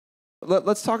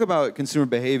Let's talk about consumer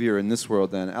behavior in this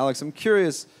world then. Alex, I'm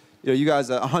curious, you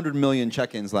guys, 100 million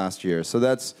check-ins last year. So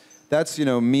that's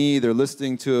me either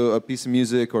listening to a piece of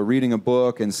music or reading a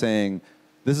book and saying,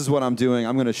 this is what I'm doing,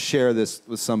 I'm going to share this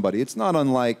with somebody. It's not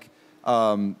unlike,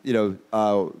 the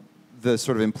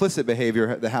sort of implicit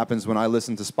behavior that happens when I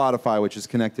listen to Spotify, which is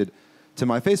connected to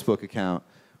my Facebook account.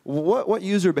 What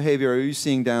user behavior are you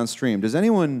seeing downstream? Does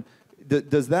anyone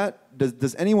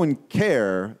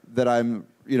care that I'm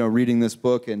reading this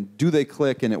book, and do they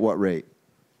click, and at what rate?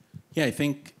 Yeah, I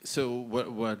think so.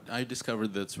 What I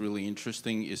discovered that's really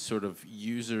interesting is sort of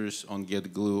users on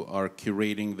GetGlue are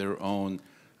curating their own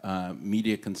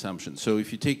media consumption. So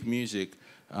if you take music,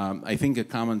 I think a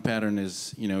common pattern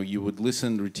is you would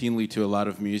listen routinely to a lot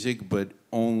of music, but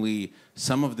only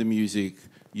some of the music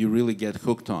you really get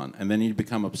hooked on, and then you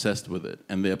become obsessed with it.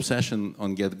 And the obsession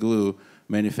on GetGlue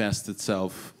manifests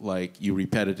itself like you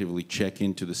repetitively check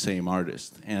into the same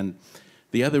artist. And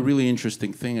the other really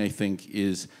interesting thing, I think,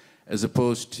 is as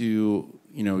opposed to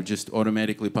just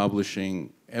automatically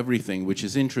publishing everything, which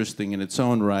is interesting in its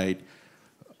own right,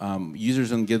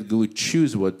 users on GetGlue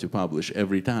choose what to publish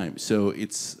every time. So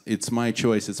it's my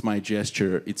choice, it's my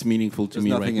gesture, it's meaningful to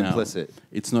me right now. There's nothing implicit.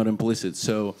 It's not implicit.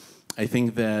 So I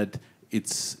think that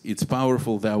it's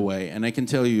powerful that way. And I can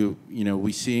tell you,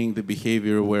 we're seeing the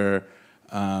behavior where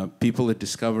people are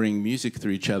discovering music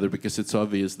through each other because it's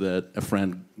obvious that a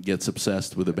friend gets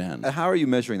obsessed with a band. How are you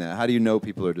measuring that? How do you know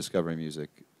people are discovering music?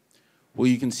 Well,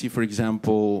 you can see, for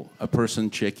example, a person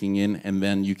checking in, and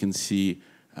then you can see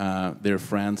their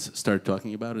friends start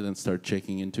talking about it and start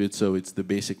checking into it. So it's the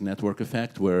basic network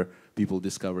effect where people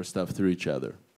discover stuff through each other.